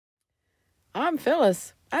I'm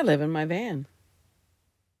Phyllis. I live in my van.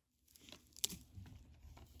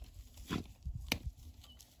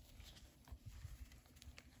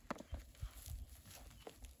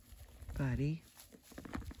 Buddy.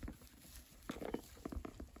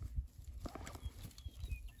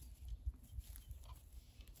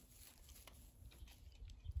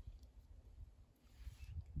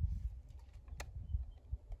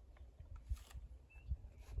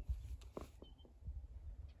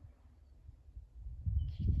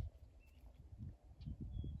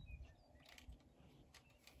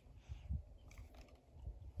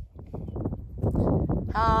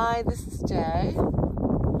 Hi, this is Jay.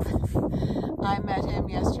 I met him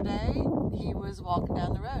yesterday. He was walking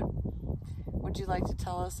down the road. Would you like to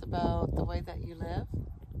tell us about the way that you live?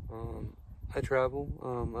 I travel.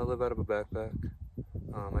 I live out of a backpack.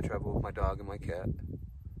 I travel with my dog and my cat.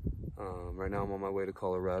 Right now I'm on my way to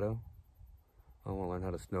Colorado. I want to learn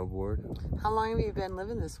how to snowboard. How long have you been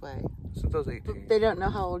living this way? Since I was 18. They don't know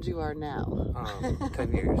how old you are now.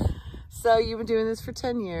 10 years. So you've been doing this for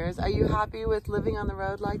 10 years. Are you happy with living on the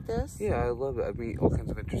road like this? Yeah, I love it. I meet all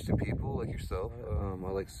kinds of interesting people like yourself.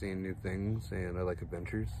 I like seeing new things and I like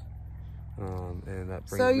adventures. And that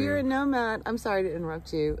brings So me... you're a nomad. I'm sorry to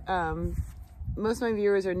interrupt you. Most of my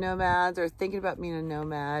viewers are nomads or thinking about being a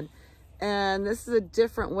nomad. And this is a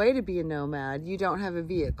different way to be a nomad. You don't have a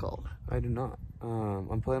vehicle. I do not.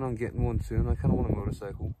 I'm planning on getting one soon. I kind of want a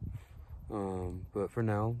motorcycle. But for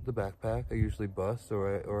now, the backpack, I usually bus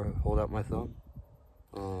or hold out my thumb.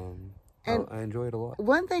 I enjoy it a lot.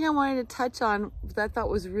 One thing I wanted to touch on that I thought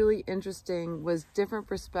was really interesting was different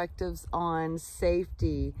perspectives on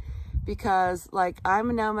safety. Because, like, I'm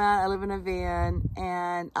a nomad, I live in a van,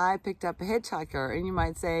 and I picked up a hitchhiker. And you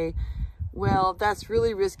might say, well, that's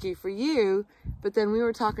really risky for you. But then we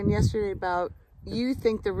were talking yesterday about you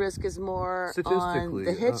think the risk is more on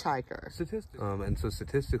the hitchhiker. And so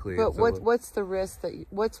statistically, but what's the risk that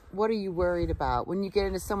what are you worried about when you get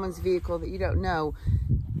into someone's vehicle that you don't know?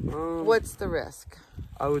 What's the risk?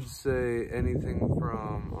 I would say anything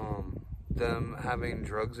from them having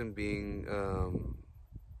drugs and being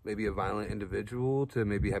maybe a violent individual to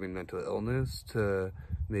maybe having mental illness to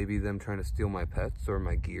maybe them trying to steal my pets or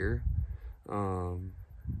my gear.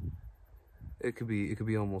 It could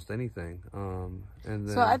be almost anything. And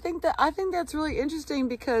then, so I think that's really interesting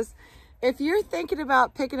because if you're thinking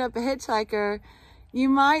about picking up a hitchhiker, you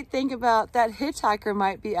might think about that hitchhiker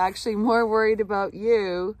might be actually more worried about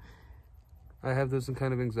you. I have those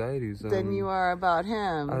kind of anxieties than you are about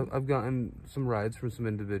him. I've gotten some rides from some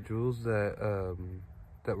individuals that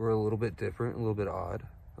that were a little bit different, a little bit odd.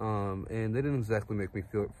 And they didn't exactly make me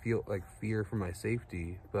feel like fear for my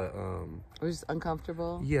safety, but it was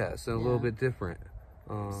uncomfortable. Yes, a little bit different.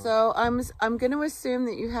 So I'm going to assume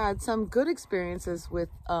that you had some good experiences with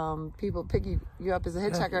people picking you up as a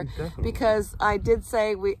hitchhiker, definitely. Because I did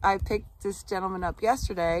say I picked this gentleman up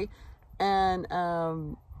yesterday, and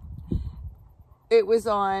it was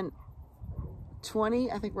on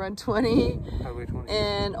 20, I think we're on 20, Highway 20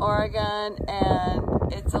 in Oregon, and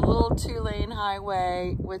it's a little 2-lane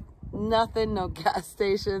highway with nothing, no gas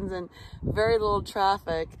stations, and very little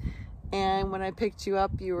traffic. And when I picked you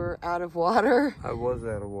up, you were out of water. I was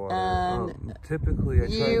out of water. And typically,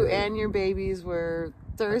 and your babies were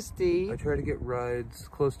thirsty. I try to get rides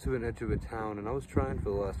close to an edge of a town, and I was trying for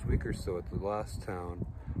the last week or so at the last town,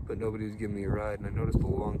 but nobody was giving me a ride. And I noticed a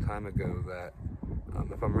long time ago that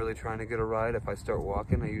if I'm really trying to get a ride, if I start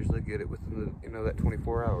walking, I usually get it within the, that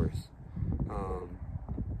 24 hours.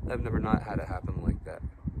 I've never not had it happen like that.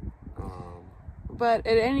 But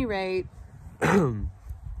at any rate,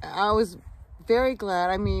 I was very glad.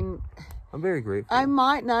 I mean, I'm very grateful. I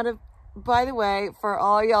might not have, by the way, for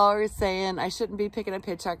all y'all are saying I shouldn't be picking up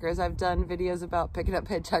hitchhikers. I've done videos about picking up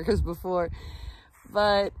hitchhikers before,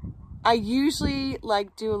 but I usually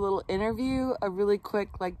like do a little interview, a really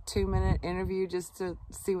quick, like 2-minute interview just to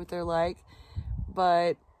see what they're like.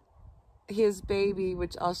 But his baby,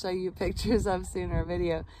 which I'll show you pictures of soon in our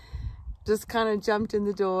video, just kind of jumped in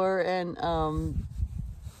the door, and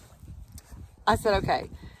I said, okay.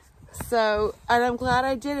 So, and I'm glad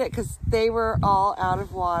I did it because they were all out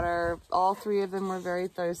of water. All 3 of them were very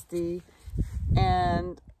thirsty.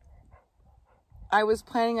 And I was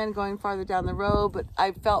planning on going farther down the road, but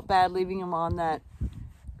I felt bad leaving them on that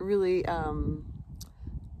really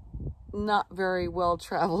not very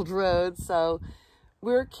well-traveled road. So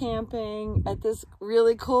we're camping at this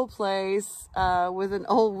really cool place with an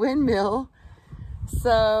old windmill.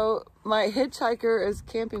 So my hitchhiker is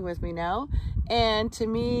camping with me now. And to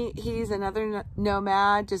me, he's another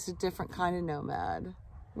nomad, just a different kind of nomad.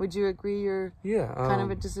 Would you agree you're kind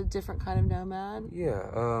of just a different kind of nomad?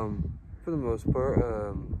 Yeah. For the most part,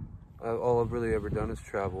 all I've really ever done is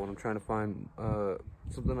travel, and I'm trying to find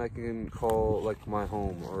something I can call like my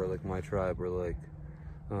home or like my tribe or like.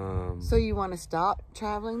 So you want to stop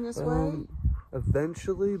traveling this way?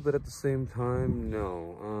 Eventually, but at the same time,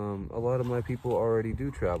 no. A lot of my people already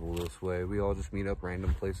do travel this way. We all just meet up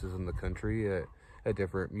random places in the country at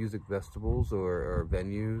different music festivals or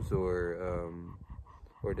venues or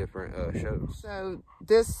different shows. So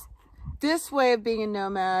this way of being a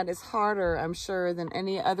nomad is harder, I'm sure, than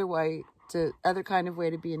any other kind of way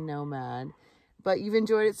to be a nomad. But you've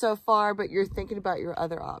enjoyed it so far, but you're thinking about your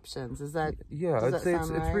other options. Is that yeah? I'd say it's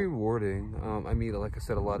rewarding. I meet, like I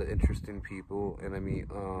said, a lot of interesting people, and I meet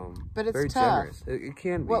but it's very tough. generous. It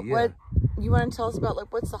can be. What you want to tell us about?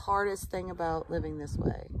 Like, what's the hardest thing about living this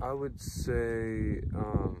way? I would say,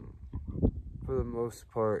 for the most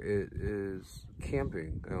part, it is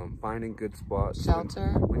camping, finding good spots,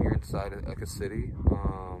 shelter when you're inside like a city,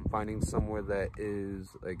 finding somewhere that is,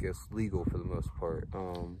 I guess, legal for the most part.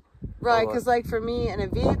 Right, because like for me in a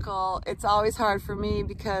vehicle, it's always hard for me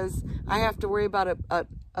because I have to worry about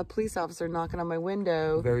a police officer knocking on my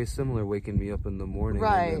window. Very similar, waking me up in the morning,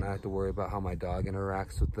 right? And then I have to worry about how my dog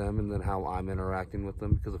interacts with them, and then how I'm interacting with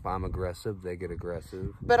them. Because if I'm aggressive, they get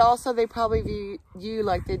aggressive. But also, they probably view you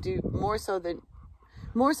like they do more so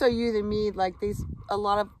you than me. Like a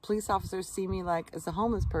lot of police officers see me like as a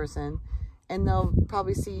homeless person. And they'll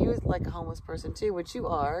probably see you like a homeless person too, which you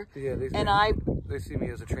are. Yeah, they see me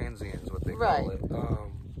as a transient, is what they call it.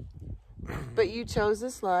 But you chose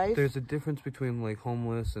this life. There's a difference between like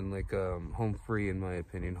homeless and like home free, in my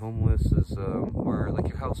opinion. Homeless is where like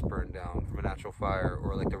your house burned down from a natural fire,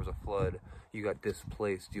 or like there was a flood, you got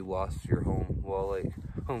displaced, you lost your home. Well, like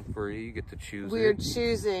home free, you get to choose. We're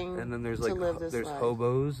choosing. And then there's like there's life.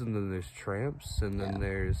 Hobos, and then there's tramps, and then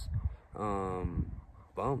there's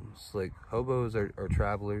bums. Like hobos are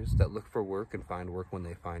travelers that look for work and find work when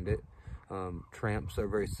they find it. Tramps are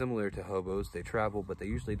very similar to hobos. They travel, but they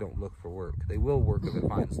usually don't look for work. They will work if it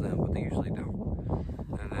finds them, but they usually don't.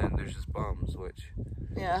 And then there's just bums, which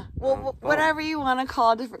well, whatever you want to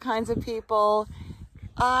call different kinds of people.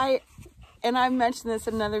 I've mentioned this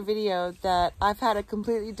in another video that I've had a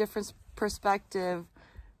completely different perspective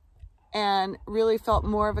and really felt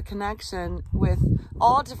more of a connection with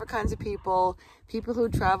all different kinds of people who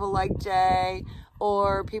travel like Jay,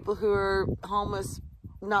 or people who are homeless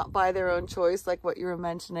not by their own choice, like what you were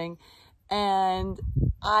mentioning. And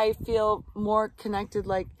I feel more connected,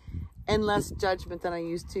 like, and less judgment than I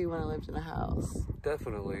used to when I lived in a house.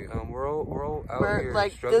 Definitely. We're all out here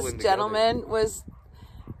like struggling this gentleman was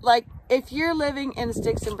like, if you're living in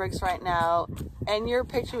sticks and bricks right now and you're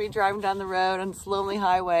picturing me driving down the road on this lonely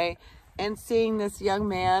highway and seeing this young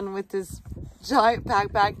man with this giant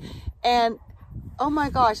backpack, and oh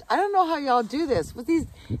my gosh, I don't know how y'all do this with these.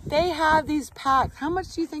 They have these packs. How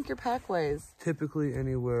much do you think your pack weighs? Typically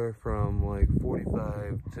anywhere from like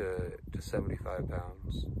 45 to 75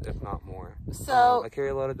 pounds, if not more. So I carry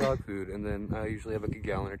a lot of dog food, and then I usually have like a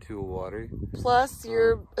gallon or two of water. Plus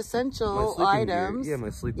your essential items. Gear. Yeah,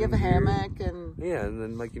 my sleeping gear. You have a hammock and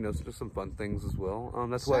then like, you know, just some fun things as well.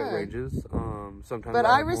 That's why it ranges. Sometimes. But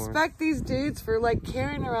I respect these dudes for like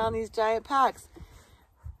carrying around these giant packs.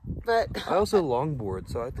 But I also longboard,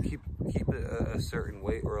 so I have to keep it a certain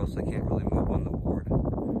weight, or else I can't really move on the board.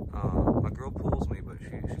 My girl pulls me, but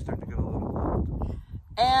she's starting to get a little old.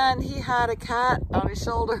 And he had a cat on his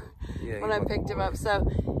shoulder when I picked him up. So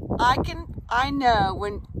I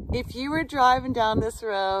know if you were driving down this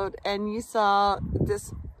road and you saw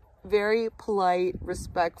this very polite,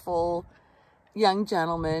 respectful young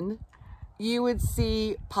gentleman, you would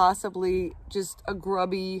see possibly just a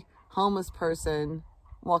grubby homeless person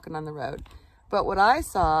walking on the road. But what I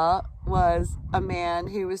saw was a man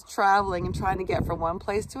who was traveling and trying to get from one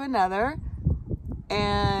place to another,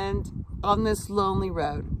 and on this lonely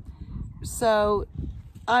road. So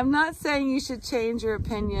I'm not saying you should change your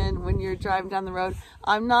opinion when you're driving down the road.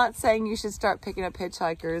 I'm not saying you should start picking up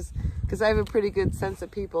hitchhikers, because I have a pretty good sense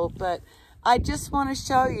of people, but I just want to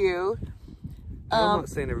show you. I'm not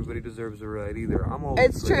saying everybody deserves a ride either. I'm always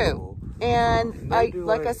It's true. And I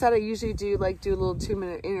said, I usually do a little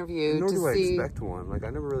 2-minute interview nor to do see. I expect one. Like,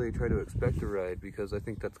 I never really try to expect a ride, because I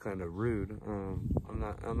think that's kind of rude.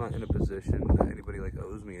 I'm not in a position that anybody like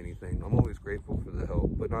owes me anything. I'm always grateful for the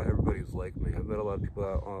help, but not everybody's like me. I've met a lot of people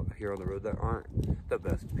out here on the road that aren't the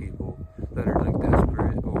best people, that are like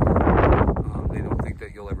desperate, or they don't think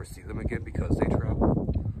that you'll ever see them again because they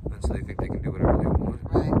travel, and so they think they can do whatever they want.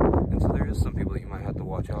 Right. And so there is some people that you might have to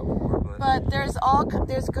watch out for, but there's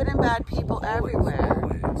good and bad people everywhere.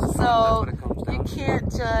 Always. So That's what it comes down you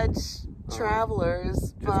can't judge travelers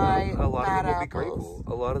just buy a lot bad of them will be apples. grateful.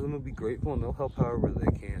 A lot of them will be grateful, and they'll help however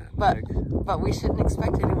they can. But we shouldn't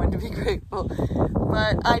expect anyone to be grateful.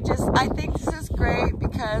 But I think this is great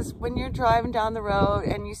because when you're driving down the road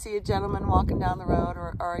and you see a gentleman walking down the road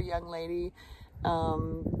or a young lady,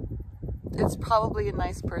 it's probably a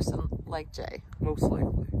nice person like Jay. Most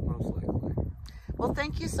likely, most likely. Well,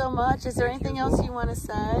 thank you so much. Is there anything else you want to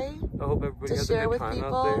say? I hope everybody has a share good with time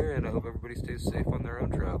people? out there, and I hope everybody stays safe on their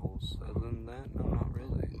own travels. Other than that, no, not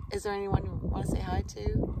really. Is there anyone you want to say hi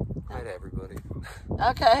to? Hi to everybody.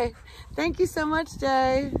 Okay. Thank you so much,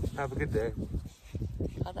 Jay. Have a good day.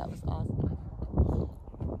 Oh, that was awesome.